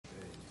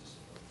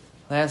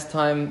Last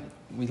time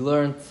we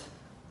learned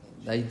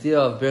the idea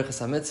of Brachos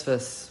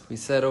HaMitzvahs. We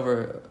said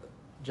over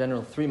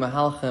general 3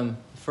 Mahalchim.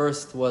 The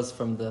first was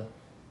from the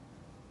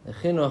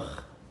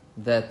Chinuch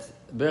that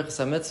Brachos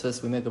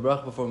HaMitzvahs, we make a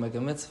bracha before we make a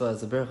mitzvah,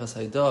 as a Brachos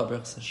Haidah,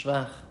 Brachos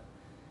HaShvach.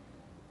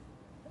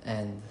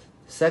 And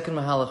the second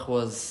Mahalach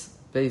was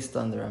based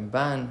on the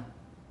Ramban,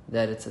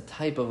 that it's a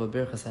type of a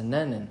Brachos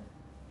HaNenin,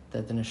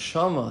 that the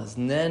Neshama is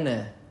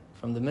Nene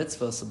from the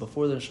mitzvah, so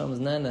before the Neshama is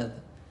Nene,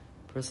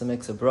 the person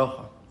makes a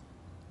bracha.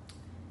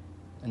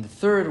 And the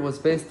third was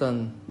based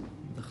on,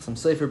 some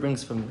Sefer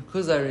brings from the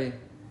Kuzari,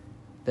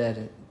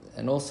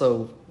 and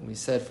also we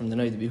said from the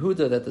Noid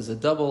Behuda that there's a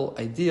double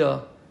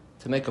idea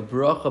to make a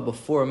bracha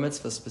before a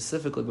mitzvah,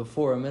 specifically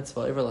before a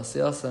mitzvah, Iver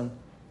L'Siyasan,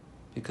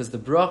 because the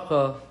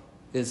bracha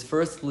is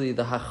firstly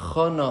the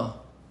hachana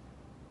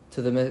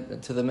to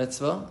the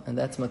mitzvah, and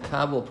that's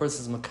makabel. A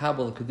person's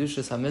makabel, the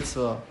kedushas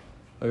ha-mitzvah,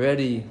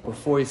 already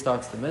before he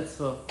starts the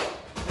mitzvah.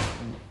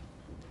 And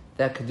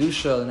that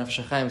kedusha, the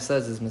Nefesh HaChaim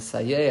says, is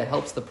Messiah,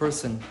 helps the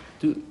person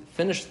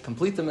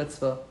complete the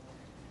mitzvah.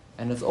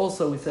 And it's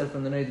also, we said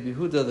from the Noid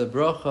Behuda, the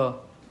bracha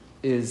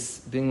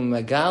is being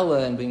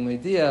megala and being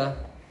media,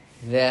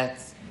 that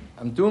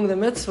I'm doing the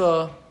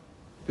mitzvah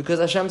because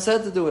Hashem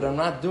said to do it. I'm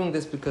not doing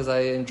this because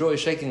I enjoy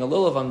shaking a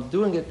lulav. I'm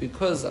doing it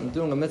because I'm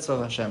doing a mitzvah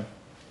of Hashem.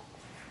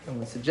 And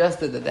we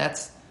suggested that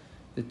that's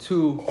the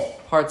two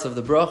parts of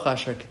the bracha,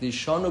 asher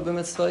Kidishanu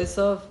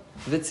b'mitzvayisav,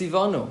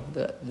 v'tzivanu.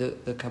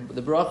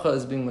 The bracha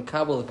is being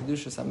makabel, the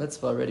kedushas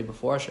ha-mitzvah already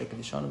before asher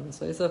Kidishanu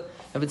b'mitzvayisav,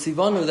 and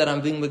v'tzivanu, that I'm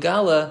being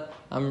megala,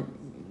 I'm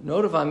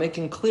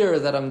making clear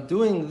that I'm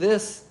doing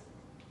this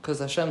because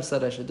Hashem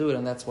said I should do it,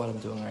 and that's what I'm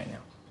doing right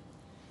now.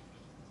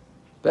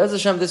 Be'ez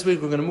Hashem, this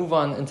week we're going to move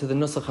on into the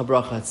Nusach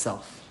HaBracha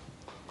itself.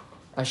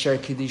 Asher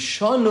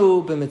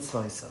Kidishanu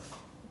b'mitzvayisav.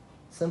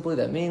 Simply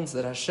that means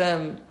that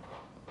Hashem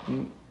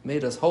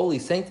made us holy,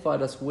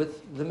 sanctified us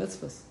with the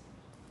mitzvahs.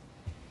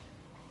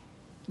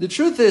 The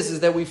truth is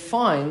that we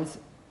find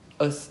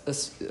a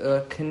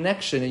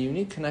connection, a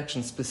unique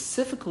connection,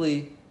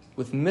 specifically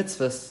with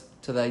mitzvahs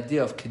to the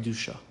idea of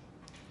Kedusha.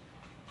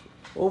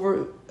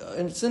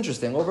 And it's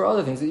interesting, over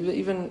other things,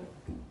 even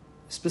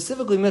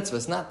specifically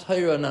mitzvahs, not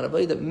Torah, not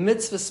Avodah,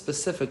 mitzvahs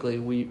specifically,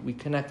 we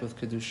connect with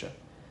Kedusha.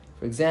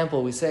 For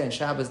example, we say in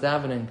Shabbos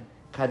davening,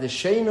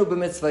 Kidishanu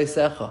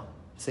b'mitzvayisecha,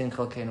 saying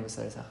Chalkeinu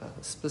b'mitzvayisecha.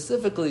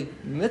 Specifically,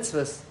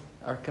 mitzvahs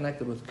are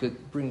connected with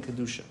bring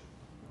Kedusha.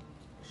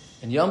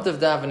 In Yom Tov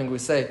davening, we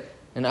say,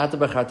 in Ata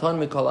b'charton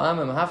mikol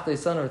amim, haftei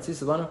sana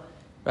v'tzisa banu,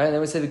 right? And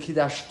then we say,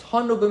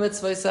 Kidishanu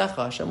b'mitzvayisecha.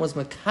 Hashem was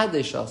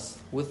mekadesh us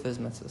with His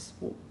mitzvahs.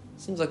 Well,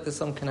 seems like there's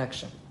some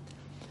connection.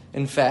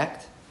 In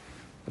fact,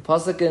 the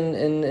pasuk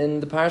in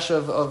the parasha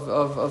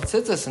of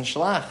Tzitzis and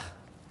Shlach,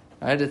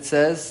 right? It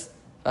says,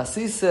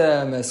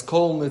 "Asisem es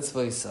kol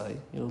mitzvah."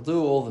 You'll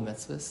do all the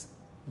mitzvahs.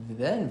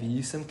 Then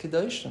v'yisem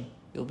kedoshim.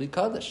 You'll be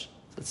kaddish.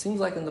 So it seems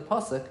like in the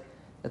pasuk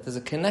that there's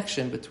a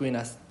connection between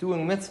us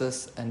doing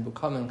mitzvahs and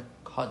becoming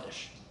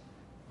kaddish.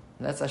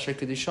 And that's asher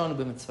kedishanu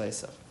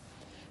b'mitzvah.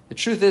 The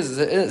truth is,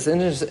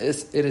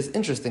 it is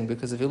interesting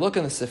because if you look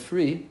in the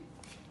Sifri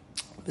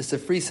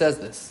says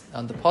this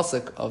on the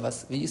pasuk of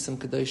v'yisem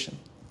kedoshim.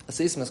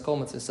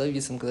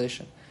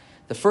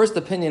 The first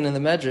opinion in the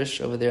Medrash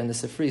over there in the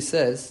Sifri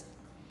says,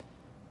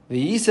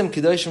 "V'yisem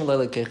kedoshim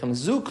le'lekeichem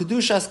zu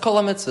kedushas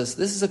kol mitzvahs."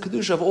 This is a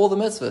kedusha of all the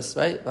mitzvahs,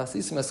 right?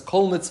 V'asisem es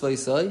kol mitzvah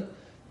v'yisem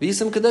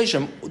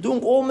kedoshim.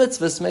 Doing all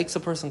mitzvahs makes a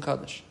person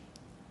kaddish.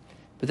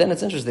 But then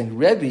it's interesting.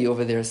 Rebbe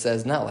over there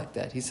says not like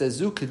that. He says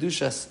zu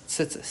kedushas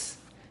tzitzis.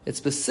 It's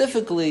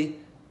specifically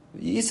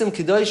v'yisem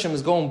kedoshim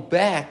is going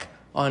back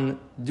on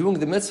doing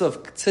the mitzvah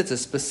of tzitzis.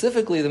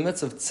 Specifically, the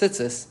mitzvah of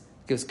tzitzis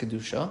gives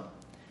kedusha,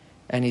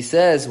 and he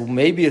says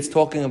maybe it's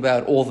talking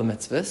about all the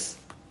mitzvahs.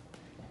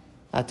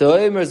 It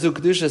says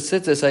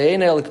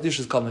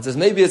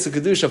maybe it's a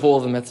kedusha of all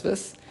the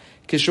mitzvahs.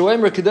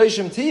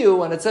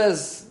 When it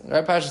says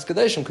right, Parshas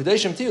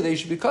Kedishim tiyu, that you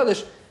should be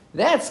kaddish,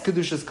 that's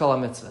kedusha's kol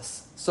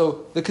mitzvahs.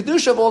 So the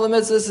kedusha of all the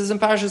mitzvahs is in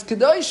Parshas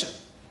Kedishim.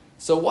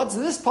 So what's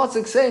this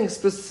pasuk saying?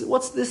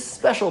 What's this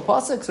special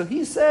pasuk? So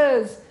he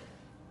says,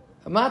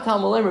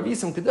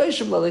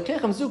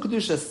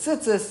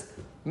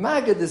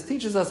 Magid, this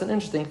teaches us an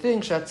interesting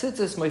thing.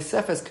 Tzitzis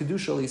moisefes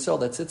kedusha l'Yisrael.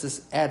 That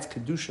tzitzis adds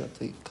kedusha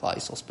to Klal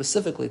Yisrael,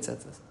 specifically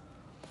tzitzis.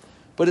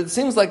 But it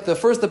seems like the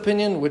first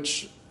opinion,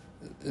 which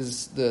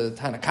is the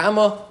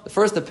Tanakama, the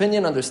first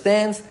opinion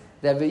understands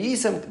that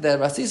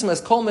rasism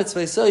as kol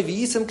mitzvah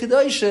v'yisem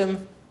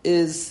kedoshim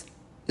is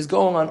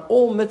going on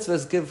all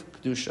mitzvahs give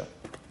kedusha.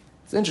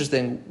 It's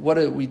interesting. What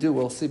do we do?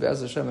 We'll see Be'ez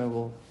Hashem, and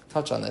we'll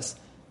touch on this.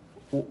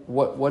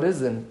 What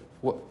is in?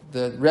 What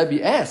the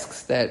Rebbe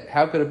asks that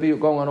how could it be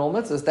going on all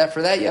mitzvahs? That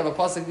for that you have a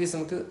pasuk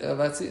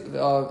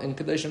in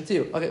Kidishanu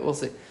tiyu. Okay, we'll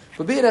see.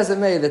 But be it as it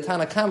may, the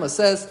Tanakama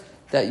says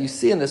that you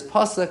see in this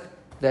pasuk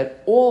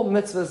that all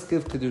mitzvahs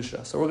give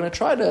kedusha. So we're going to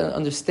try to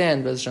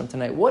understand Be'ez Hashem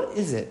tonight. What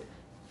is it?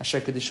 Asher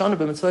Kidishanu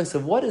b'mitzvah. So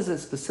what is it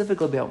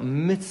specifically about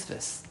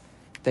mitzvahs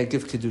that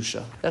give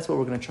kedusha? That's what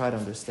we're going to try to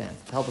understand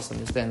to help us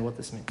understand what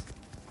this means.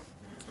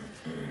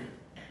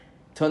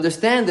 To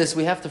understand this,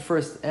 we have to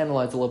first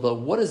analyze a little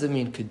bit. What does it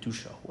mean,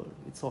 Kedusha?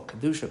 It's all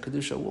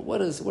Kedusha. What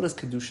does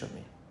Kedusha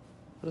mean?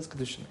 What does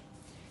Kedusha mean?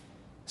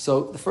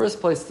 So the first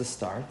place to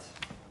start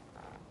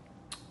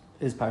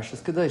is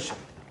Parshas Kidishanu.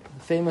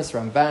 The famous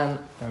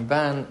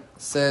Ramban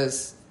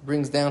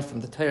brings down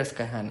from the Teres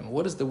Kahanim.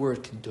 What does the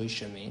word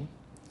Kedusha mean?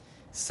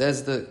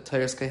 Says the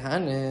Teres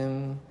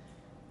Kahanim,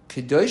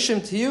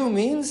 Kedoshim to you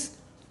means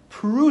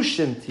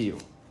Purushim to you.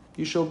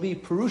 You shall be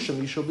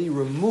Purushim, you shall be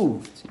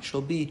removed. You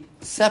shall be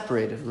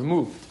separated,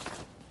 removed.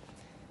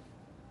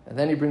 And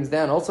then he brings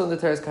down, also in the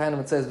Teres Kahanim,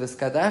 it says,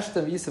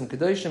 V'skadashtem yisem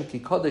Kedoshim ki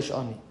Kodesh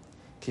ani.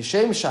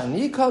 Kishem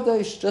shani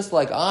Kodesh, just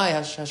like I,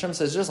 Hashem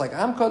says, just like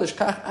I'm Kodesh,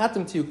 kach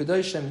atem to you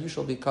Kedoshim, you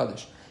shall be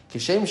Kodesh.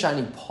 Kishem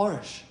shani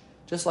Porish,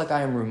 just like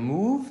I am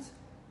removed,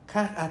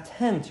 kach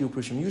atem to you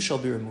Purushim, you shall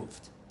be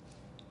removed.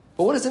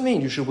 But what does it mean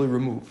you shall be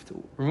removed?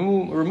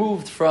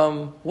 Removed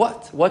from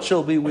what? What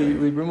shall we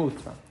removed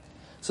from?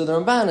 So the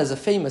Ramban has a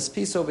famous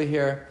piece over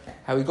here,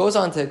 how he goes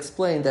on to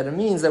explain that it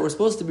means that we're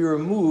supposed to be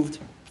removed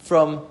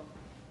from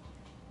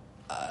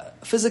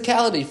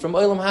physicality, from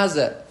Olam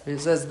Hazeh. He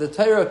says the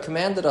Torah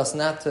commanded us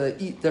not to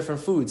eat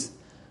different foods,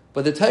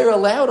 but the Torah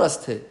allowed us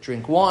to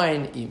drink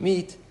wine, eat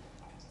meat.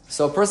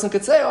 So a person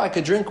could say, I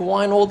could drink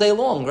wine all day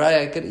long,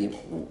 right? I could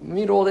eat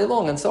meat all day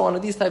long, and so on,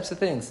 and these types of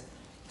things.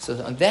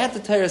 So on that the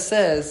Torah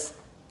says,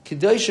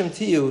 Kedoshim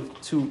to you,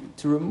 to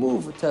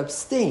remove, to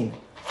abstain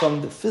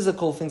from the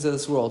physical things of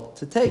this world,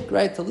 to take,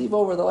 right, to leave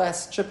over the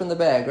last chip in the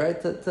bag,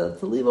 right, to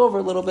leave over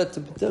a little bit, to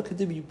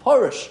be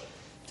porish,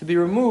 to be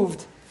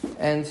removed,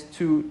 and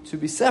to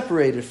be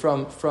separated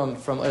from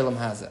Olam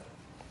Hazeh.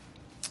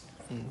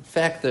 In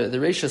fact, the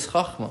Reishis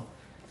Chachma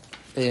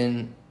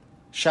in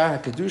Shar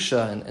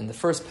HaKedusha, in the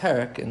first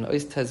parak, in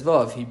Ois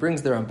Tezvav, he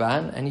brings the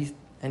Ramban,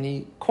 and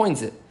he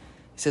coins it.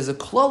 He says, a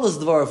klolos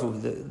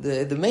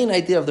dvaravu, the main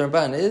idea of the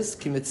Ramban is,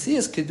 ki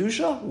metzias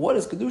Kedusha, what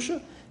is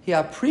Kedusha? He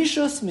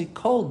aprecious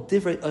mikol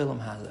divrei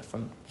olam hazeh,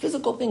 from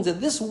physical things of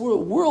this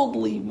world,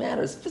 worldly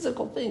matters,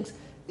 physical things,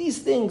 these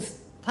things,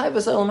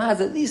 taivas olam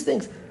hazeh, these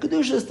things,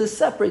 Kedusha is to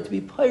separate, to be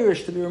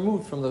pirish, to be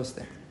removed from those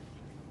things.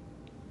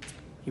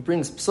 He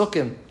brings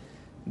psukim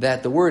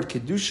that the word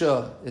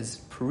Kedusha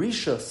is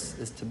perishus,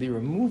 is to be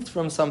removed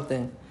from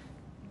something.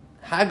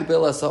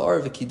 Hagbil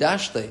asa'ar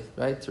v'kidashte,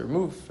 right? To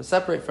remove, to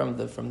separate from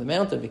the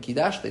mountain,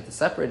 v'kidashte, to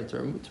separate it,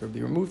 to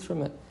be removed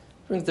from it.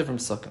 He brings different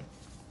psukim.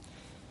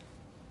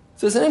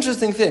 So it's an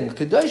interesting thing.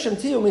 Kedoshim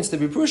Tiyu means to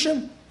be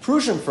Prushim.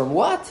 Prushim from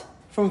what?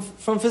 From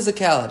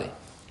physicality.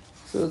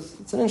 So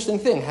it's an interesting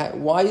thing.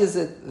 Why is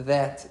it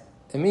that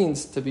it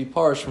means to be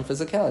parish from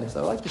physicality?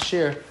 So I'd like to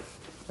share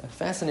a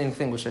fascinating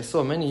thing which I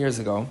saw many years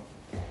ago.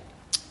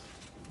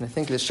 And I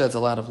think this sheds a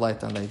lot of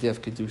light on the idea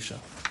of Kedusha.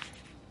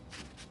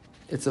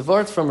 It's a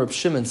vart from Reb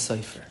Shimon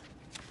Sefer,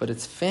 but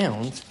it's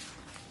found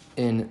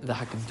in the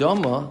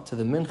Hakdama to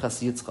the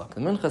Minchas Yitzchak.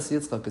 The Minchas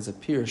Yitzchak is a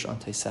pirush on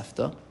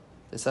Tosefta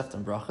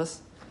and Brachos.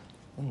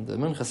 And the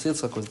Minchas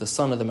Yitzchak was the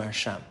son of the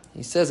Marsham.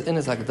 He says in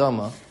his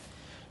Hakdama,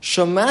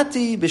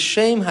 Shomati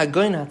b'shem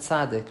hagoyin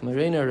hatzadik,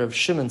 Merena Reb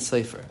Shimon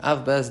Sefer,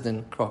 Av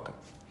Bezdin Kroka.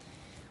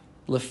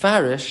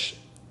 Lefarish,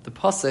 the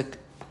pasuk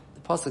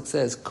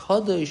says,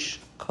 Kadosh,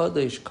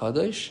 Kadosh,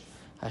 Kadosh,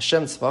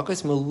 Hashem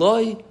tzvakos,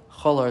 Meloi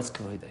chol haaretz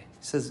kavoday.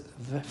 He says,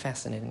 very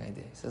fascinating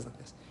idea. He says like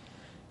this.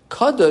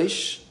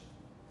 Kadosh,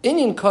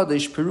 Inyan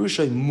Kadosh,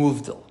 Perushay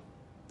Muvdal.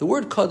 The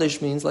word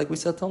Kadosh means, like we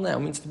said till now,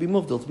 means to be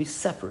Muvdal, to be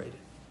separated.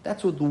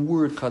 That's what the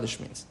word Kadosh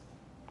means.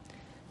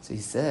 So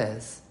he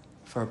says,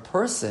 for a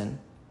person,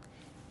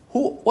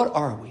 what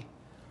are we?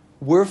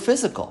 We're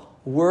physical.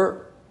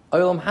 We're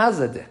Olam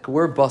Hazadik.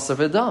 We're Basar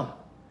V'Dam.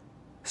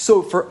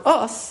 So for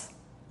us,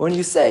 when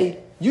you say,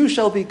 you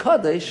shall be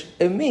Kadosh,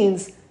 it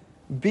means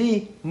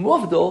be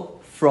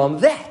Muvdal from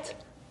that.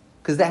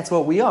 Because that's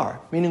what we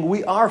are. Meaning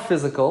we are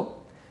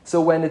physical.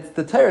 So when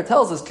the Torah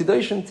tells us,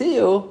 Kedoshim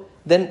Tiyu,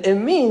 then it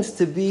means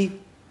to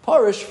be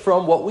parish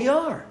from what we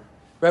are.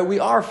 Right? We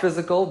are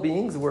physical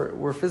beings.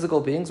 We're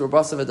physical beings. We're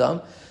Basar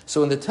V'Dam.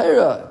 So when the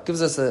Torah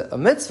gives us a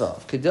mitzvah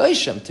of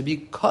Kedoshim, to be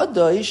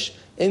Kadosh,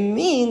 it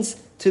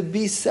means to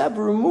be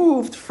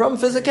removed from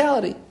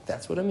physicality.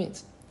 That's what it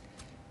means.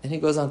 And he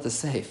goes on to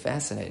say,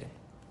 fascinating,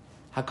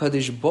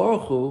 HaKadosh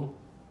Baruch Hu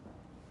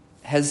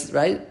has,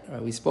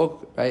 right, we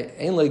spoke, right,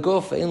 Ein Lei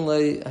Guf, Ein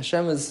Lei,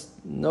 Hashem is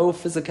no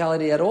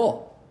physicality at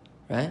all,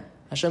 right?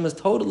 Hashem is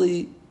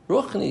totally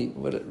ruchni,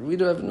 we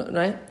do have,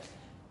 right?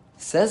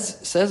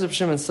 Says Reb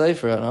Shimon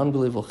Sefer, an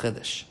unbelievable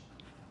chiddush.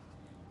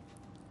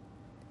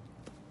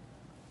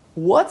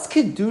 What's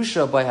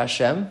Kedusha by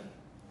Hashem?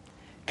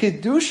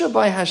 Kedusha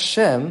by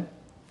Hashem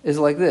is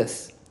like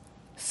this.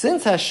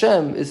 Since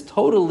Hashem is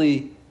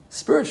totally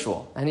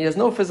spiritual, and He has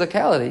no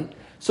physicality,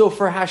 so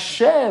for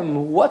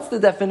Hashem, what's the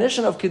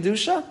definition of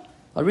Kedusha?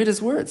 I'll read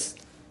his words.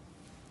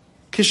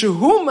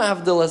 Kishehu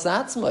mavdil es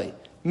atzmai,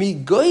 mi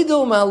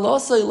goydel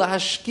malosai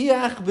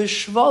lahashkiach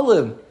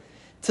b'shvalim.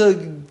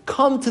 To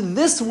come to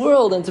this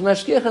world and to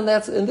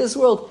mashkiach in this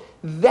world,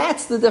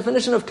 that's the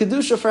definition of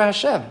Kedusha for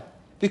Hashem.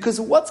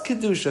 Because what's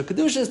Kedusha?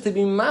 Kedusha is to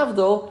be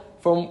mavdil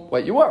from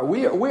what you are.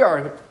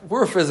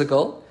 We're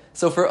physical.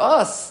 So for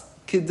us,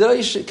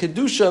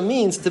 Kedusha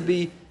means to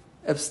be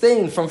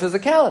abstained from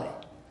physicality.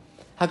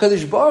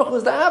 HaKadosh Baruch Hu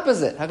is the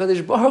opposite.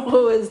 HaKadosh Baruch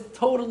Hu is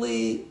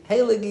totally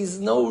heilig. He's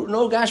no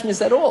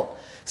gashmis at all.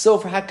 So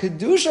for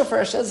HaKedusha, for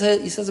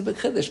Hashem, he says a big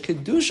chiddush.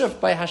 Kedusha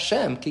by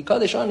Hashem, Ki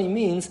Kadeshani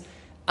means,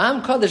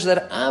 I'm Kaddish,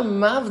 that I'm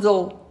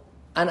Mavdal,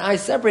 and I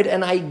separate,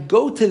 and I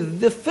go to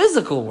the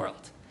physical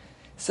world.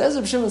 Says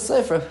Reb Shimon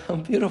Sefer,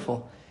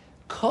 beautiful.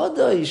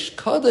 Kaddish,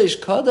 Kaddish,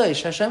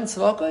 Kaddish, Hashem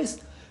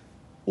Tzvakos.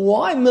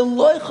 Why?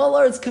 Meloi chol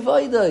aretz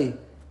kavaydai.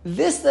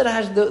 This that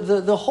has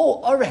the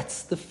whole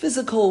aretz, the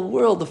physical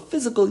world, the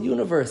physical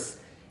universe,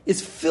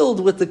 is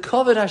filled with the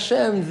kavod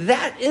Hashem.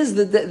 That is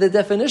the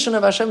definition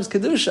of Hashem's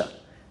kedusha.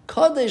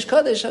 Kadesh,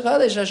 Kadesh,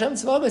 Kadesh, Hashem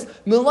tzvagos.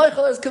 Meloi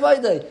chol aretz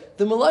kavaydai.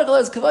 The meloi chol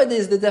aretz kavaydai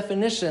is the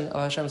definition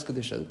of Hashem's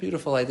kedusha. A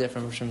beautiful idea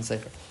from Reb Shimon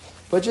Sefer.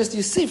 But just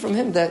you see from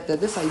him that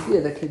this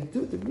idea that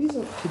the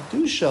reason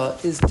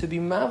kedusha is to be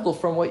mavdal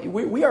from what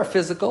we are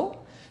physical.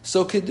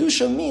 So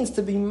kedusha means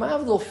to be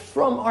mavdal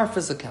from our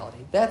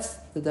physicality. That's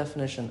the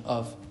definition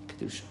of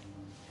kedusha.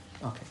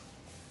 Okay.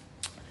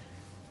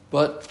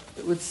 But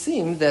it would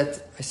seem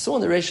that I saw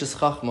in the Reishis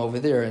Chachma over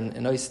there in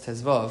Ois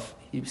Tezvav,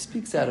 he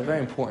speaks out a very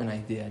important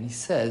idea, and he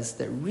says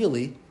that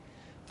really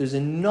there's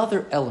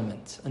another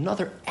element,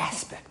 another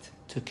aspect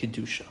to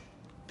kedusha.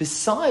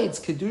 Besides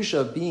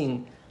kedusha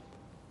being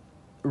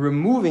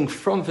removing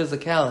from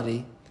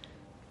physicality,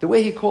 the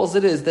way he calls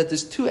it is that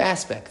there's two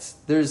aspects.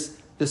 There's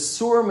the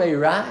Sur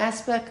Meira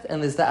aspect,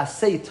 and there's the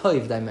Asay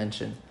Toiv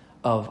dimension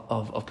of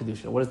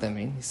Kedusha. What does that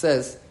mean? He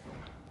says,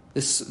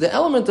 the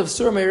element of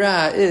Sur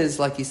Meira is,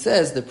 like he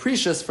says, the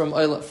precious from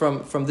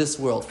this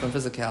world, from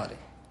physicality.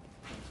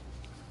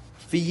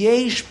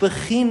 V'yesh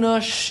b'china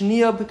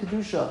shniya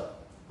b'Kedusha.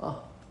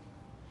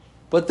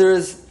 But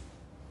there's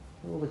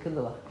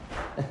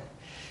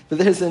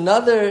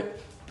another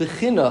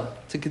b'china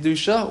to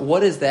Kedusha.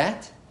 What is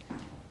that?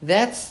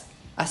 That's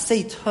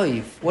Asay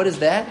Toiv. What is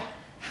that?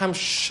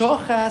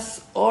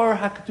 Hamshochas or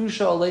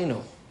HaKedusha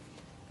aleinu.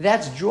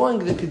 That's drawing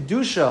the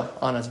Kedusha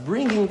on us,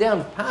 bringing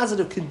down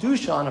positive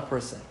Kedusha on a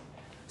person.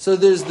 So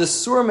there's the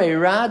Sur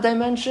Meira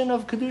dimension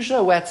of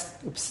Kedusha, where it's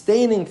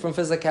abstaining from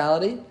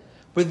physicality,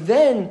 but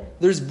then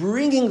there's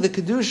bringing the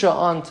Kedusha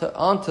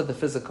onto the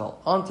physical,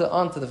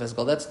 onto the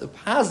physical. That's the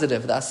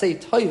positive, the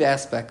Asay Toiv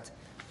aspect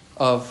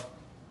of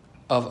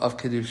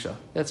Kedusha.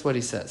 That's what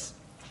he says.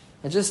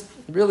 And just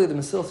really the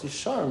Mesilas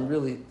Yesharim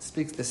really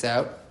speaks this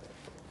out,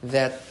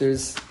 that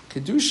there's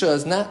Kedusha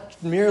is not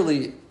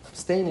merely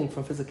abstaining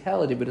from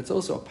physicality, but it's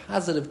also a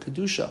positive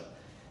Kedusha,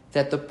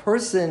 that the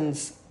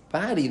person's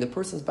body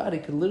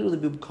could literally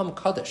become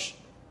Kaddish.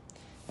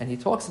 And he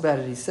talks about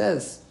it, he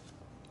says,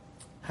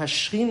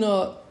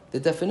 Hashchina, the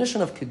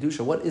definition of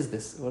Kedusha, what is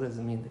this? What does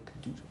it mean, the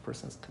Kedusha,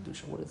 person's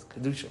Kedusha? What is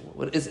Kedusha?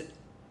 What is it?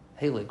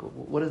 Heilig,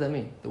 what does that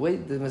mean? The way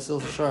the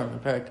Mesilas Yesharim in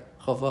Perek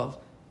Chavav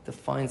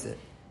defines it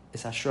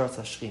is Hashurat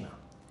Hashchina.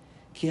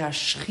 Ki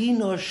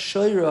hashchina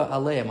shoyra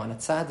aleim, on a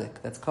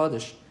tzaddik, that's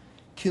Kaddish.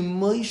 Ki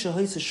moisha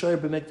hoysa shoyra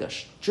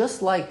b'mikdash.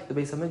 Just like the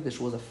Beis HaMikdash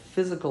was a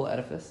physical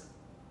edifice,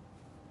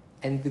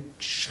 and the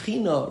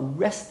shchina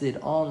rested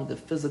on the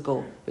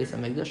physical Beis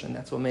HaMikdash, and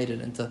that's what made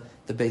it into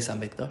the Beis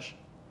HaMikdash.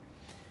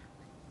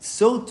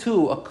 So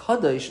too, a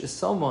Kaddish is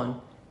someone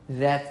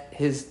that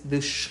the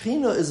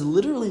shchina is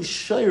literally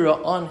shoyra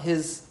on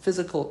his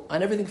physical,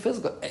 on everything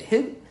physical.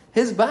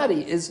 His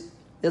body is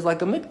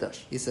like a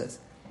mikdash, he says.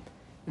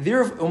 And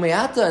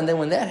then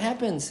when that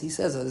happens, he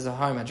says, there's a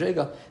high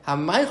madrega,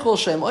 hamaychol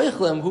shem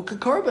oichlem hu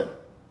kekarbon.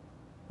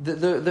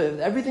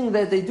 Everything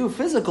that they do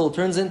physical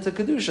turns into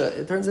kedusha.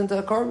 It turns into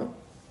a carbon.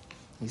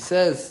 He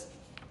says,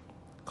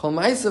 kol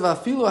ma'asav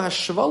afilu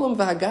hashvalim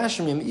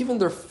v'hagashmim, even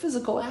their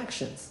physical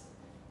actions,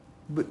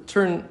 but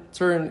turn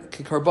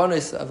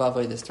kekarbonis of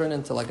avodas, turn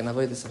into like an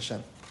avodas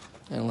Hashem,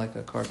 and like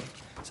a carbon.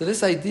 So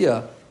this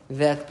idea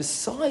that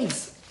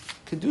besides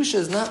kedusha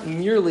is not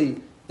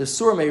merely the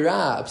Sur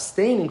Meira,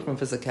 abstaining from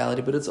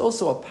physicality, but it's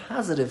also a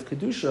positive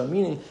Kedusha,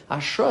 meaning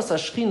Ashras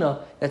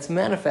Ashchina, that's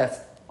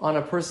manifest on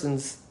a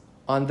person's,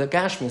 on the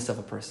Gashmis of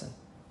a person.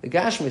 The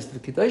Gashmis, the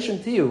Kidishanu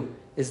Tiyu,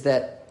 is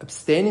that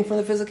abstaining from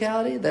the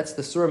physicality, that's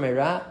the Sur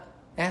Meira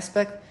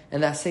aspect,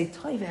 and that Asay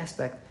Toiv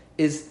aspect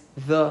is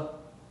the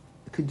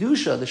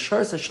Kedusha, the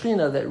Shars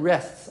Ashchina that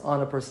rests on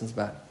a person's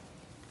body.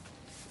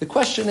 The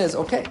question is,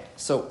 okay,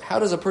 so how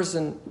does a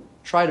person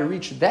try to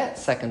reach that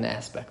second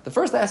aspect? The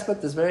first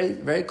aspect is very,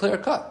 very clear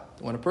cut.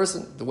 When a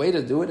person, the way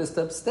to do it is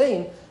to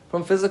abstain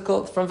from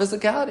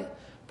physicality.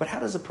 But how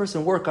does a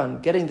person work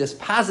on getting this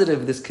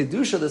positive, this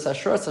kedusha, this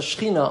ashras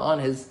hashchina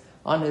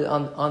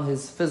on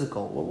his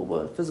physical,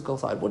 what physical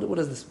side? What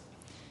is this?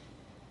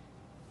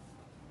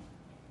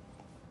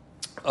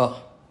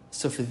 Oh,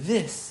 so for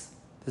this,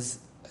 there's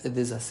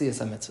asiyas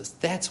mitzvahs.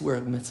 That's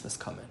where mitzvahs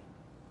come in.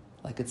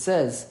 Like it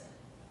says,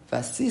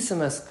 Vasisim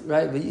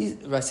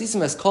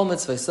kol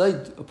mitzvah.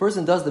 So a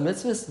person does the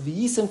mitzvahs.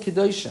 V'yisem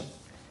kedoshim.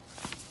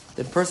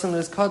 The person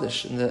is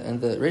kaddish. And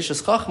the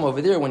Reishis Chachma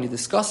over there, when he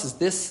discusses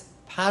this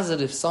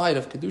positive side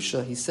of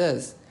kedusha, he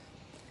says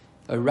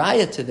a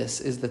raya to this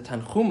is the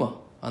Tanchuma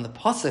on the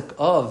pasuk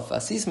of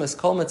Vasisim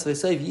kol mitzvah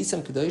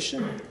v'yisem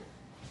kedoshim.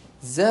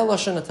 Zeh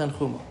lashon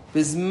tanchuma.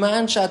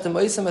 Bizman she'atem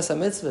oisem es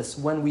mitzvahs.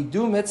 When we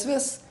do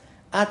mitzvahs,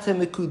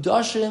 atem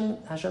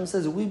mikudashim. Hashem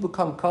says we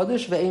become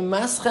kaddish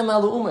ve'emaschem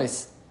al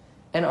umes,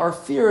 and our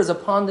fear is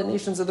upon the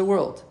nations of the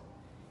world.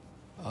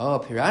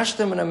 Oh,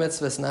 pirashtem in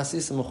mitzvahs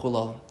nasisim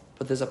uchulam.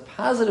 But there's a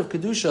positive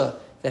kedusha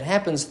that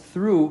happens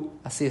through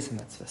asiyas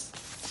mitzvahs.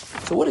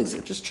 So what is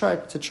it? Just try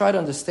to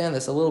understand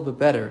this a little bit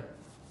better.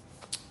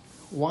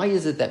 Why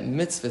is it that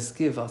mitzvahs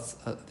give us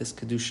this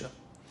kedusha?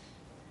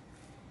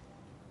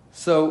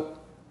 So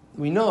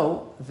we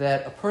know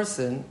that a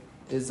person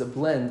is a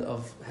blend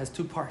has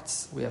two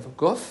parts. We have a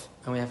guf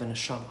and we have a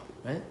neshama,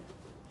 right?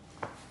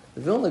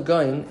 The Vilna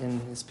Gaon in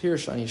his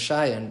Pirush on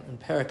Yeshaya in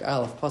Perek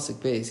Aleph Pasuk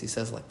Beis, he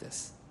says like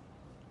this: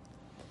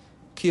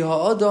 Ki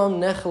ha'adam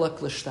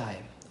nechlak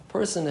l'shtayim. A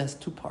person has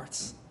two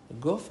parts, the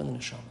guf and the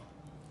neshama.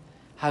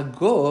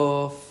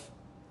 Haguf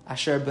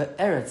asher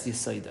be'eretz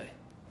yisaydai.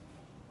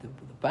 The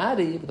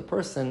body of the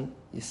person,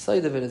 the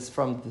side of it is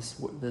from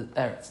the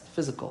eretz, the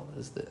physical,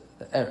 is the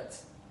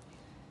eretz.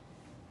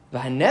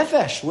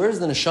 V'hanefesh, where does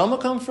the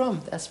neshama come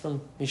from? That's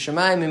from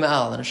Mishamayim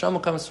Mima'al. The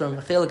neshama comes from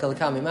Chelik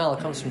Elikam Mima'al,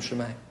 it comes from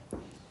Shemayim.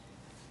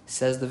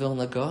 Says the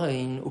Vilna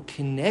Gaon,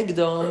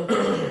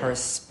 ukinegdom,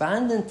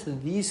 correspondent to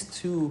these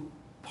two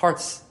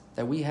parts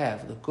that we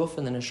have, the guf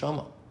and the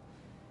neshama.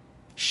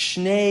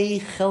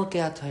 Shnei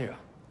chelkei ha-Torah.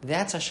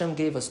 That's Hashem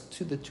gave us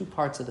the two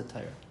parts of the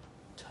Torah.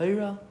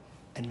 Torah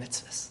and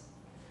mitzvahs.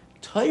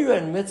 Torah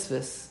and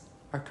mitzvahs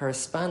are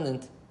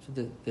correspondent to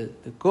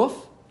the guf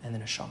and the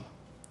neshama.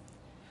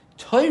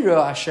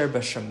 Torah asher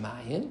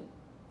b'shamayim.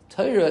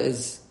 Torah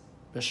is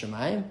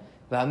b'shamayim.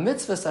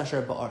 V'amitzvahs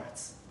asher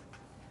ba'aretz.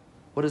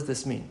 What does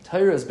this mean?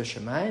 Torah is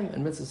b'shamayim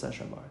and mitzvahs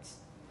asher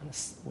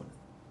ba'aretz.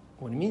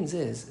 What it means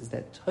is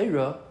that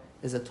Torah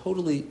is a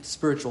totally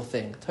spiritual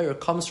thing. Torah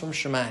comes from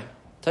Shemayim.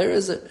 Torah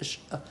is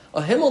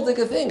a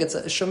himmel-dika thing. It's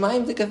a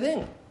Shemayim-dika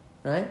thing,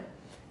 right?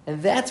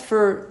 And that's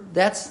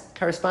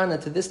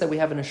correspondent to this that we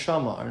have a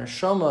neshama. Our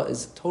neshama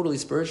is totally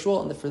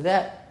spiritual, and for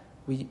that,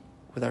 with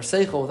our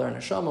seichel, with our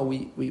neshama,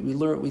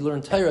 we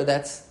learn Torah.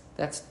 That's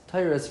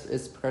Torah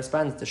is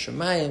correspondent to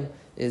Shemayim,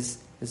 is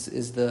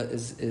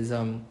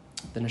the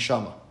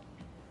neshama.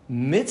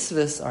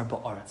 Mitzvahs are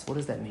ba'aretz. What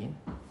does that mean?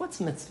 What's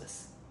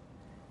mitzvahs?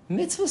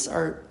 Mitzvahs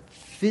are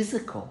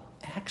physical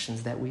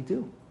actions that we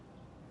do.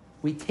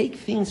 We take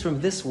things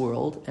from this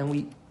world and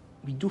we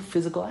do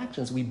physical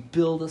actions. We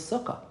build a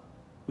sukkah.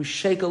 We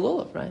shake a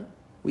lulav, right?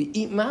 We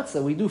eat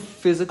matzah. We do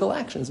physical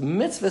actions.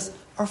 Mitzvahs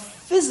are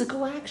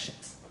physical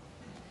actions.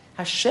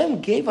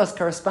 Hashem gave us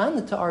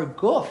correspondent to our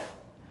guf,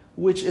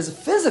 which is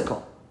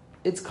physical.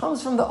 It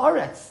comes from the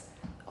aretz.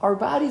 Our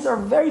bodies are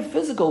very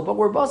physical, but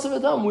we're basar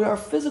adam. We are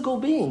physical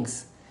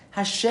beings.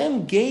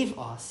 Hashem gave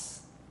us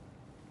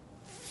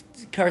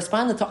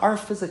correspondent to our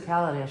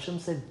physicality. Hashem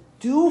said,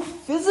 do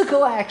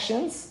physical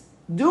actions,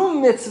 do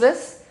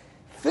mitzvahs,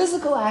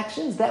 physical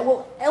actions that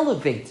will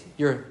elevate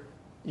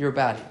your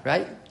body,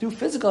 right? Do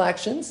physical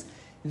actions.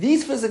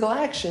 These physical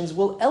actions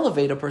will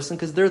elevate a person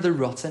because they're the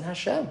Ratzon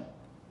Hashem.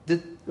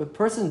 The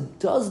person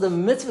does the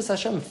mitzvahs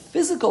Hashem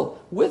physical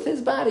with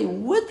his body,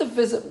 with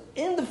the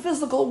in the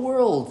physical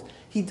world.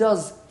 He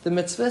does the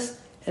mitzvahs,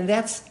 and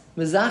that's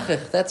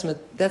mezachich, that's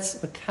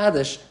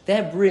mekadesh,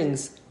 that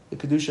brings the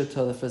kedusha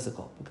to the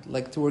physical.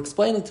 Like we're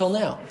explaining till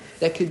now,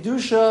 that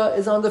kedusha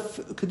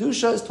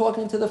is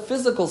talking to the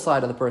physical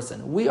side of the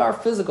person. We are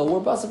physical. We're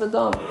basar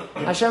adam.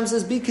 Hashem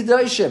says, "Be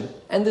kedoshim,"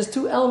 and there's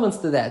two elements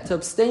to that: to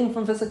abstain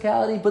from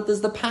physicality, but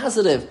there's the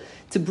positive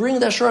to bring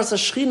the ashuras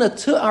hashchina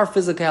to our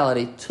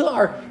physicality.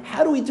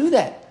 How do we do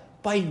that?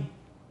 By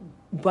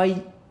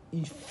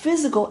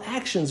physical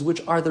actions,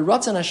 which are the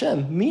Ratzon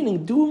Hashem,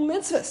 meaning do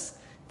mitzvahs.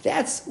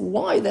 That's how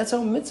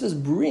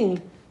mitzvahs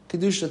bring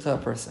kedusha to a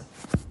person.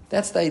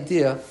 That's the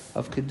idea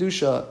of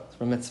kedusha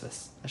from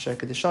mitzvahs. Asher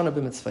Kidishanu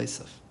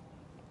b'mitzvaysav.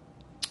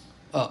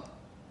 Oh,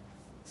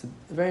 it's a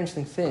very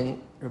interesting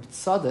thing. Rabbi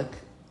Tzadok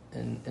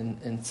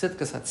in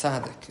Tzidkas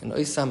HaTzadik in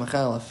Ois Samach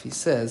Aleph, he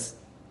says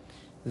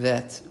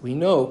that we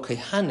know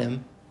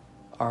Kehanim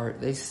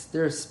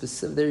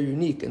they're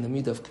unique in the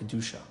midah of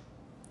kedusha.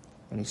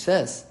 When he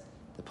says,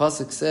 the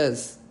pasuk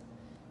says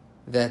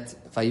that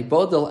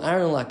Vayibodel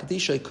Aaron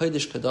LaKadisha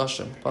Kodesh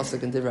Kadashim,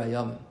 pasuk in Divrei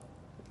Hayamim.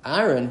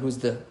 Aaron, who's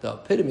the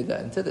epitome,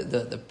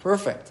 the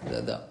perfect,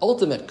 the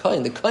ultimate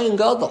Kohen, the Kohen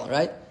Gadol,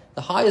 right?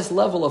 The highest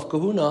level of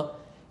Kahuna,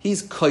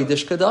 he's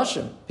Kodesh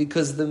Kadashim,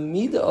 because the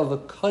midah of a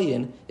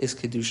Kohen is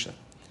Kedusha.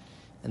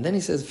 And then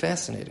he says,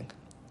 fascinating.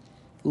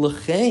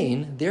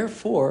 L'chein,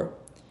 therefore,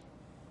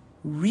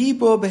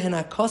 ribo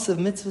behenakasav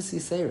mitzvahs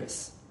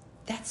yiseris.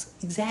 That's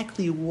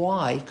exactly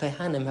why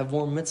Kohanim have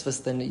more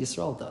mitzvahs than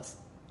Yisrael does.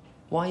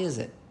 Why is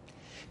it?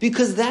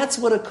 Because that's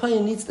what a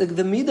Kohen needs. The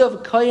midah of a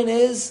Kohen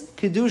is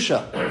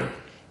Kedusha.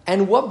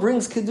 And what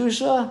brings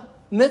Kedusha?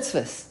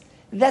 Mitzvahs.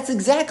 That's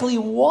exactly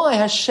why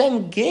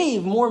Hashem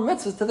gave more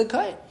mitzvahs to the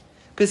Kohen.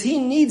 Because he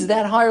needs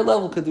that higher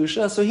level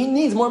Kedusha, so he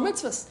needs more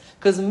mitzvahs.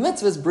 Because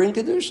mitzvahs bring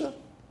Kedusha.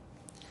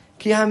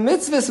 Ki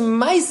ha-mitzvahs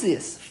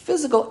maisius,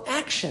 physical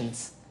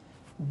actions,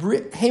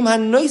 heim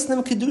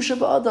ha-noisnem Kedusha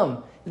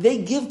ba'adam. They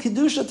give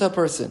Kedusha to a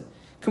person.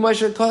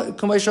 Right?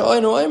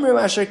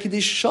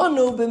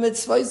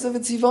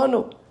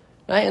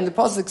 And the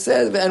pasuk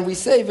says, and we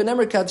say,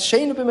 "V'nemer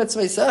kadshenu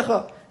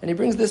b'mitzvaysecha," and he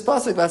brings this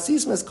pasuk,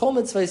 "V'asismes kol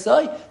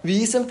mitzvaysai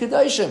v'yisem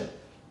kedoshim."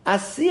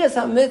 Asiyas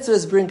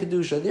hamitzvahs bring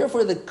kedusha.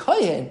 Therefore, the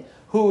kohen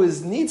who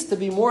needs to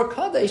be more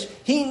kadosh,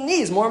 he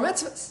needs more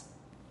mitzvahs.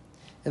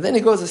 And then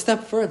he goes a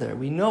step further.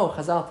 We know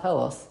Chazal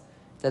tell us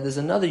that there's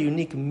another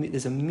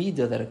there's a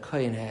midah that a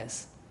kohen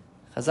has.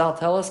 Chazal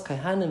tell us,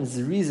 "Kohanim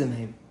zrizim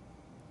him."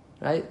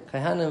 Right?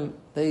 Kohanim,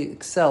 they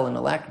excel in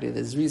alacrity.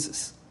 There's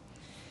zrizus.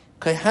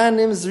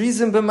 Kohanim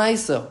zrizim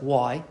b'maisa.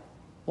 Why?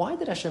 Why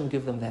did Hashem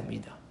give them that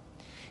midah?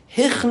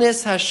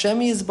 Hichnes Hashem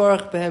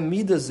yizbarach behem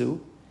midah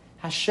zu.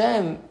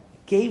 Hashem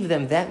gave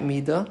them that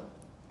midah.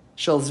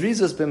 Shal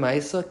zrizus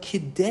b'maisa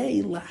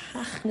kidei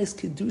lahachnes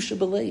kedusha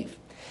b'leiv.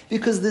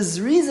 Because the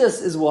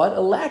zrizus is what?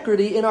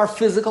 Alacrity in our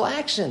physical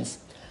actions.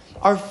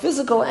 Our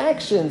physical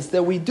actions,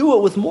 that we do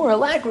it with more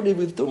alacrity,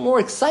 with more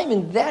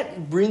excitement,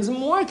 that brings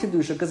more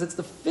kedusha, because it's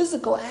the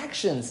physical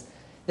actions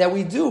that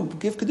we do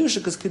give kedusha,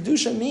 because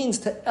kedusha means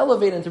to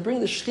elevate and to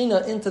bring the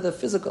Shekhinah into the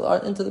physical,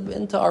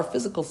 into our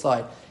physical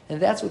side, and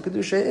that's what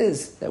kedusha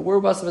is. That we're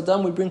Bas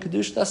V'Adam, we bring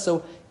kedusha.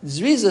 So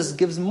zrizus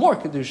gives more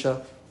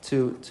kedusha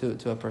to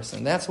a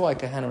person. That's why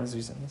Kahana is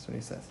zrizim. That's what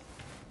he says.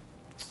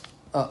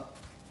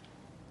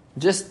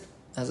 Just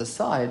as a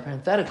side,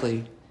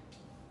 parenthetically,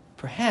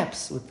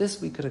 perhaps with this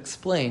we could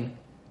explain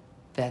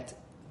that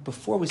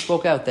before we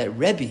spoke out that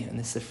Rebbe in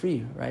the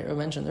Sifri, right, I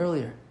mentioned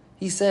earlier,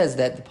 he says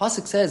that the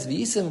pasuk says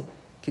v'yisim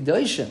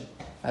kedoshim,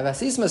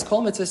 avasismas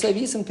kol mitzvah say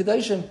v'yisim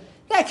kedoshim.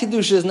 That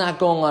kedusha is not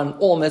going on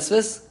all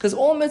mitzvahs, because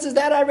all mitzvahs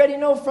that I already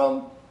know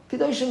from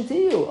kedoshim to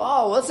you.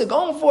 Oh, what's it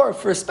going for?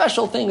 For a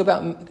special thing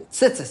about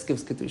tzitzis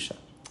gives kedusha.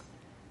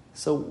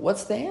 So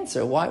what's the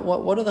answer?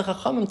 What do the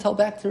Chachamim tell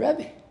back to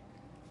Rebbe?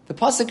 The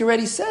pasuk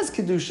already says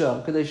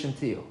kedusha kedoshim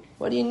to you.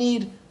 What do you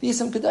need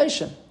v'yisim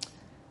kedoshim?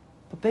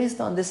 But based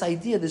on this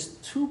idea, there's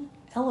two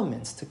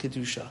elements to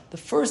kedusha. The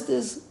first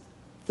is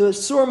the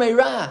sur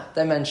meirah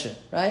dimension,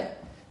 right?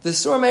 The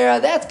sur meirah,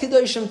 that's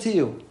kedoshim to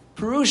you.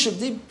 Perusha,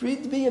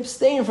 be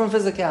abstain from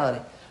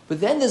physicality.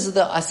 But then there's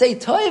the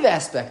asay toiv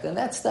aspect, and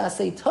that's the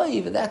asay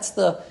toiv, that's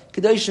the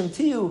kedoshim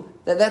to you,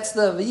 that's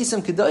the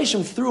v'yisim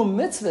kedoshim through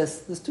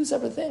mitzvahs. There's two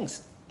separate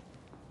things.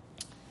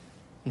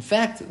 In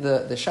fact,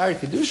 the Shari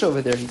Kedusha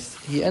over there,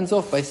 he ends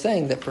off by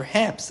saying that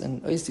perhaps,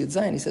 in Ois Yud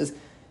Zayin, he says,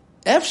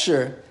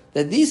 Efsher,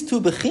 that these two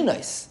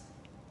bechinais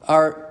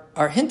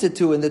are hinted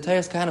to in the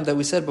Tayras Kahanim that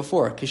we said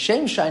before.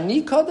 Kishem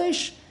shani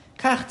kadosh,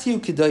 kach tiu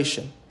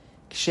kedoshim.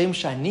 Kishem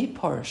shani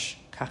parish,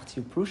 kach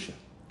tiu prushim.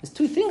 There's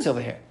two things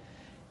over here.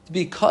 To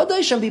be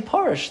kadosh and be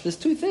parish, there's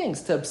two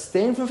things. To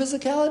abstain from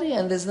physicality,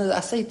 and there's the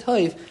asay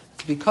toiv,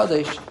 to be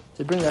kadosh,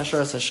 to bring the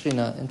Asheras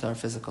HaShechina into our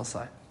physical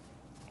side.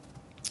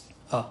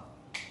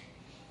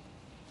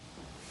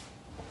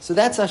 So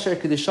that's Asher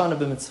Kidishanu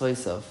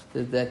b'mitzvaysav.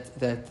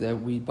 That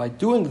we, by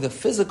doing the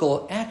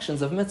physical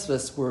actions of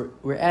mitzvahs,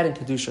 we're adding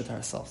kedusha to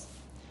ourselves.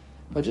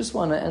 But I just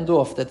want to end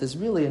off that there's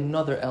really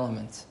another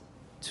element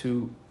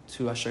to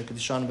Asher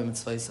Kidishanu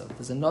b'mitzvaysav.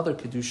 There's another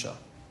kedusha,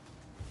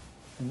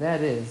 and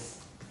that is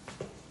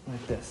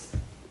like this.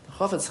 The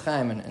Chafetz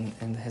Chaim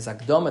in his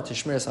Akdama to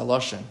Shmiras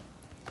HaLashon,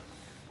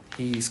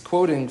 he's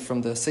quoting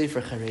from the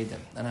Sefer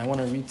Charedim, and I want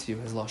to read to you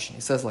his lashon.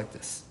 He says like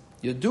this: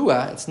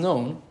 Yodua, it's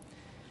known.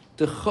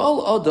 It's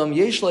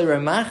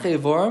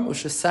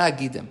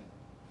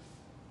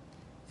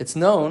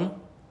known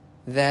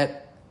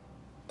that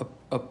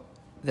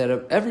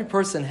every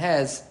person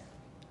has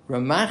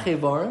Ramach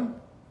Evarim,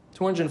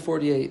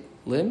 248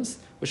 limbs,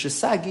 which is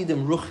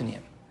Sagidim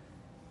Ruchniim,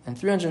 and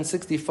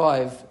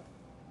 365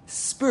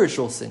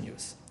 spiritual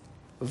sinews.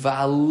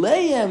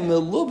 Va'aleim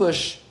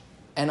melubash,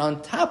 and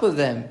on top of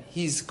them,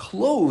 he's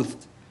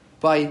clothed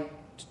by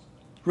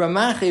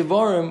Ramach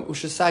Evarim,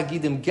 which is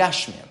Sagidim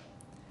Gashmiim.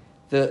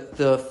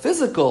 The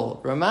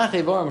physical Ramach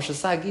Evarim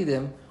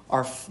Shasagidim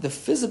are the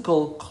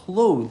physical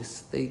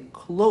clothes. They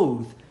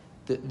clothe.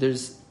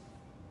 There's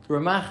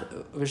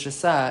Ramach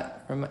V'Shasa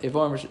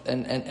Evarim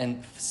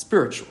and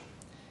spiritual.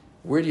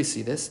 Where do you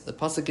see this? The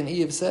pasuk in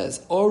Eiv says,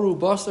 "Oru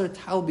basar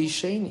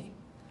talbisheni,"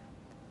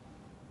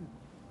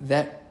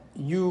 that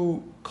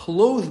you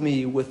clothe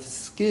me with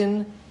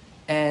skin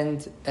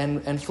and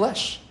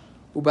flesh.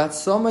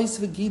 Ubatsamais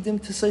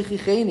v'gidim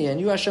t'seichicheni, and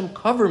you Hashem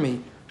cover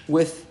me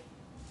with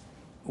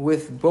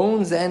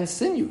bones and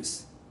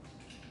sinews.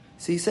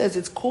 So he says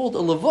it's called a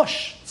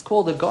lavush. It's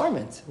called a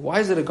garment. Why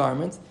is it a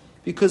garment?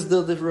 Because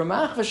the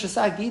Ramach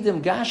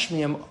v'Shasagidim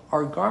Gashmiim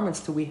are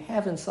garments that we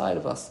have inside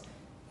of us.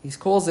 He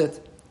calls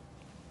it,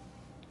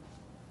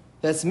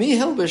 that's mi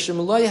hilbish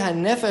imloy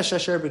hanefesh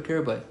asher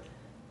b'kirbay.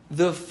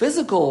 The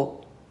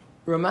physical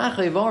Ramach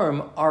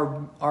Evarim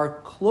are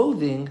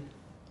clothing,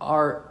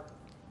 are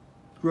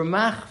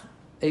Ramach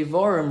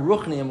Evarim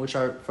Ruchniim, which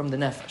are from the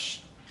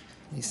nefesh.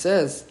 He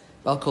says,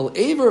 Val kol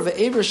aver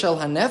ve'aver shel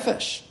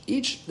hanefesh.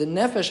 Each, the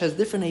nefesh has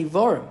different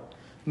avarim.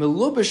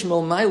 Melubish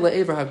milmayla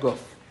aver haguf.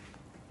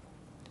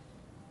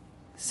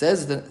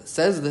 Says the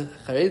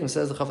Charedim,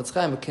 says the Chafetz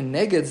Chaim,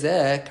 keneged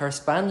zeh,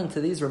 corresponding to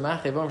these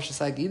Ramach Evarim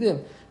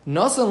Shasagidim,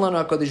 Nasan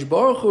lana HaKadosh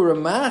Baruch Hu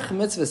ramach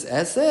mitzvahs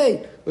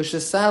esei,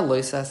 v'shesad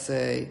lois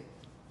esei.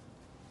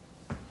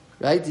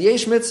 Right?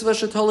 Yesh mitzvah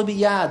shetala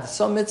biyad.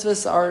 Some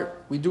mitzvahs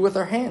we do with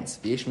our hands.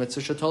 Yesh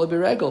mitzvah shetala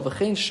biregel.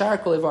 V'chein shar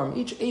kol ivarim.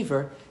 Each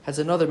aver has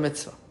another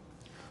mitzvah.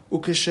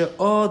 Ukeshe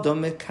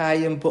adam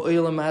mekayim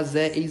bo'olam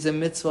hazeh eze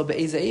mitzvah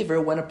be'eze aver.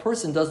 When a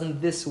person does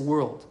in this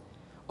world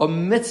a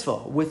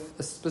mitzvah with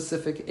a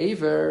specific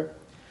aver,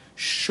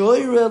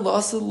 shoyre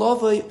lasa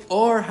lavai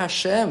or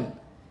Hashem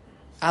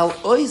al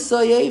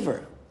oisay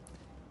aver.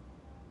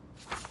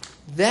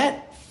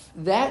 That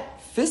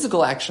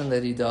physical action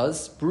that he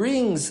does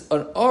brings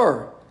an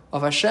or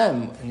of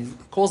Hashem, and he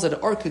calls it an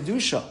or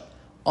kedusha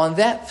on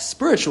that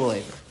spiritual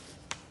aver.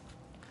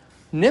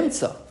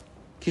 Nimtza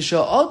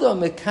kisha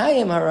adam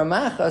mekayim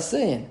haramach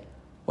asein.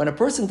 When a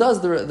person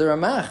does the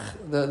ramach,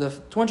 the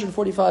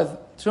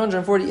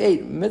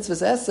 248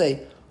 mitzvahs essay,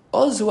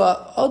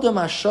 ozua adam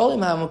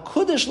hashalim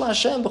ha'makudesh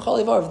la'Hashem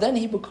b'chol ivar. Then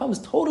he becomes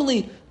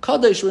totally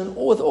kadosh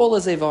with all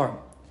his ivarim.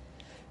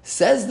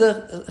 Says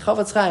the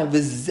Chavetz Chaim,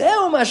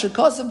 v'zeu ma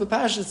shekosav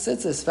b'parashat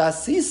tzitzis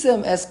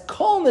v'asisem es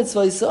kol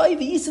mitzvah yisai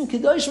v'yisim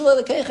kedoshim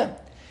le'lekeichem.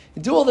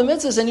 You do all the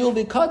mitzvahs and you will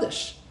be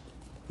kadosh.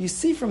 You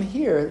see from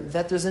here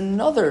that there's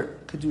another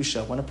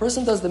kedusha. When a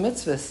person does the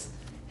mitzvahs,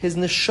 his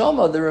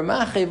neshama, the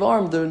ramach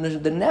ivarim,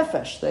 the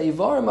nefesh, the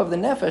ivarim of the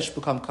nefesh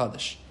become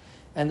kadosh.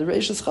 And the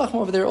Reish Chacham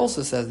over there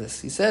also says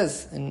this. He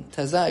says in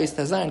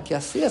Tazayin, ki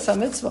asiyas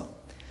ha-mitzvah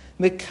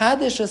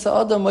mekadesh es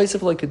ha'adam moisef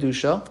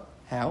le'kedusha.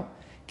 How?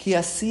 Ki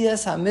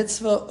asiyas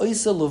ha-mitzvah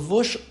oisa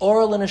levush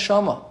or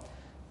l'neshama.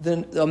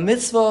 The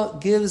mitzvah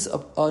gives the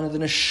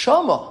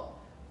neshama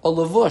a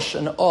levush,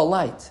 an all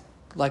light.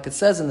 Like it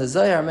says in the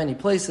Zohar many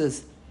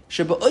places,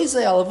 sheba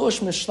oisa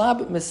ha-levush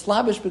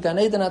mislabish b'gan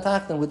eden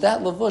atachton. With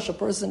that levush, a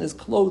person is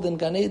clothed in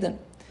Gan Eden.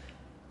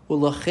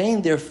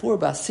 Therefore,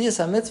 b'asiyas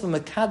ha-mitzvah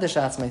mekadesh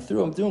atzmai.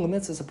 Through doing a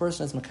mitzvah, a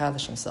person is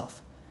mekadesh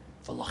himself.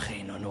 Says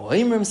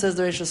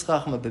the Reish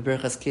Chacham,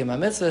 b'berachas kiyam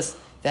ha-mitzvahs.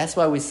 That's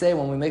why we say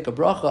when we make a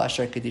bracha,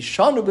 asher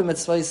Kidishanu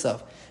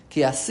b'mitzvayisav.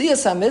 Ki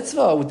asiyas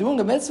ha-mitzvah, we're doing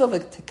a mitzvah,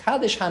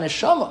 v'tekadesh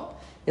ha-neshama.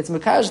 It's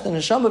mekadesh the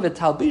neshama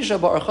v'talbisha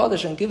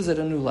ba'archadesh, and gives it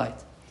a new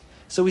light.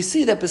 So we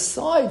see that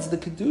besides the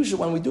kedusha,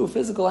 when we do a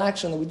physical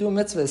action, that we do a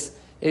mitzvahs,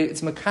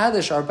 it's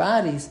mekadesh our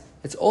bodies,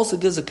 it also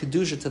gives a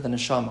kedusha to the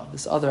neshama,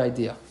 this other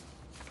idea.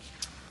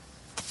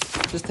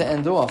 Just to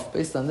end off,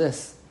 based on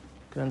this,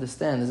 you can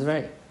understand, there's a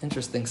very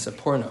interesting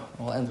Saporno.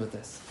 We'll end with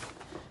this.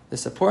 The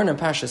Saporno in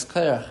Parshas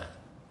Korach,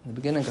 in the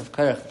beginning of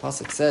Korach, the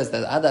pasuk says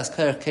that Adas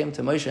Korach came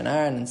to Moshe and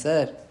Aaron and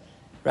said,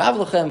 Rav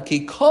Lechem,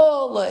 ki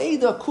kol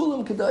la'eda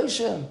kulam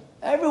kedoshim.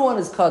 Everyone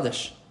is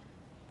kaddish.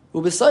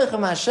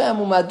 U'b'soichem Hashem,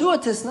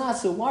 u'madua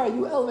tisnasu. Why are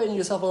you elevating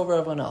yourself over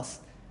everyone else?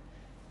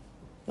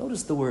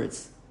 Notice the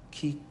words.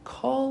 Ki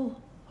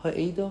kol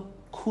ha'eda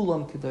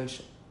kulam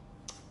kedoshim.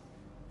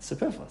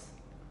 Superfluous.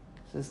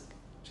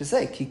 Just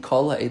say, ki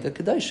kol ha'eda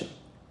kedoshim.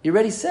 You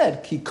already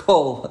said, ki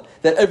kol,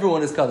 that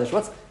everyone is kaddish.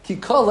 What's ki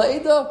kol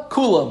ha'eda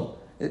kulam?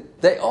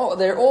 They're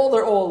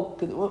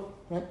all.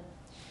 Right?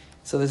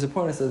 So there's a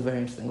point that says very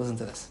interesting. Listen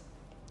to this.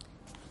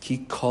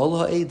 Ki kol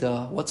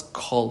ha'eda. What's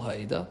kol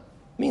ha'eda?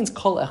 Means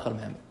kol echad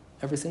mehem.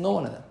 Every single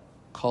one of them.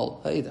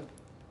 Kol ha'eda.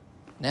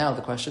 Now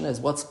the question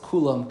is, what's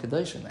kulam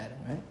kedoshim adding?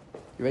 Right?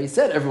 You already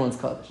said everyone's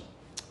kaddish.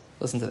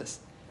 Listen to this.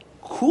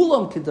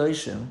 Kulam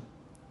kedoshim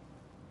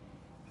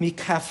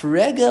mikaf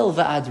regel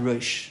va'ad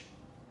rosh.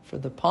 For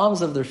the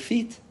palms of their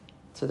feet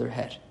to their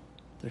head.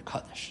 They're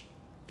kaddish.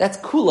 That's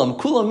kulam.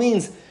 Kulam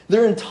means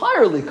they're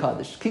entirely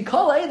kaddish. Ki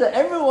kol ha'eda,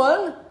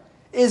 everyone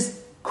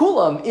is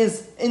kulam,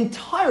 is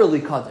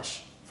entirely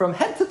kaddish. From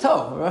head to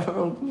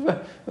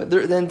toe.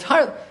 They're the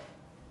entire,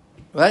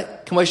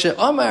 right? K'moshe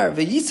Amar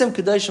ve'yisem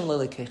kedoshim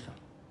le'lekeichem.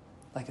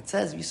 Like it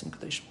says, yisem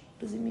kedoshim.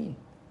 What does it mean?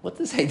 What's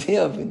this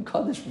idea of being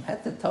kaddish from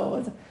head to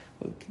toe?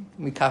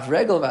 Mikaf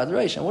regel v'ad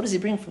rosh. And what does he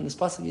bring from this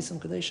pasuk yisem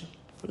kedoshim?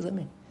 What does that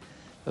mean?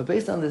 But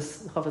based on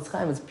this Chavetz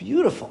Chaim, it's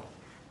beautiful.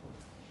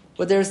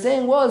 What they were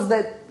saying was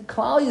that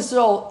Klal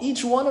Yisrael,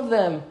 each one of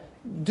them,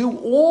 do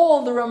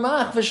all the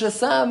Ramach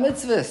v'Shasah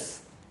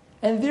mitzvahs.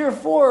 And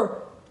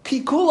therefore,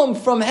 Kikulam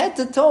from head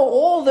to toe,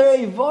 all their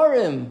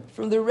Ivarim,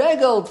 from the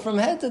Regel, from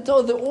head to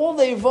toe, all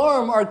the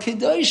Ivarim are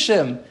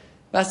Kedoshim.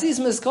 Vasis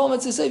Meskol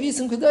Mitzvah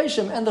Yisim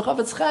Kedoshim. And the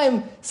Chavetz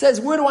Chaim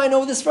says, where do I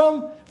know this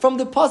from? From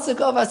the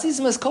pasuk of Vasis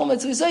Meskol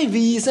Mitzvah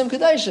Yisim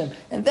Kedoshim.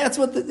 And that's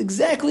what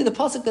exactly the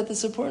pasuk that the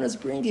Saporna is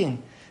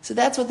bringing. So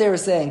that's what they were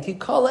saying. Ki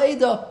kol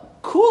ha'eda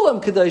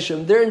kulam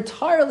kedoshim. They're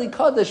entirely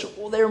kaddish.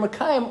 They're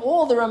makayim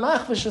all the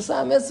ramach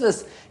v'shasah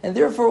mitzvahs, and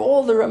therefore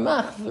all the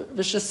ramach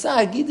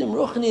v'shasah gidim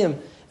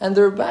ruchniim and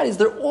their bodies.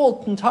 They're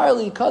all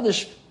entirely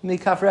kaddish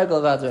mikaf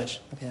regel v'ad rosh.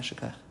 Okay,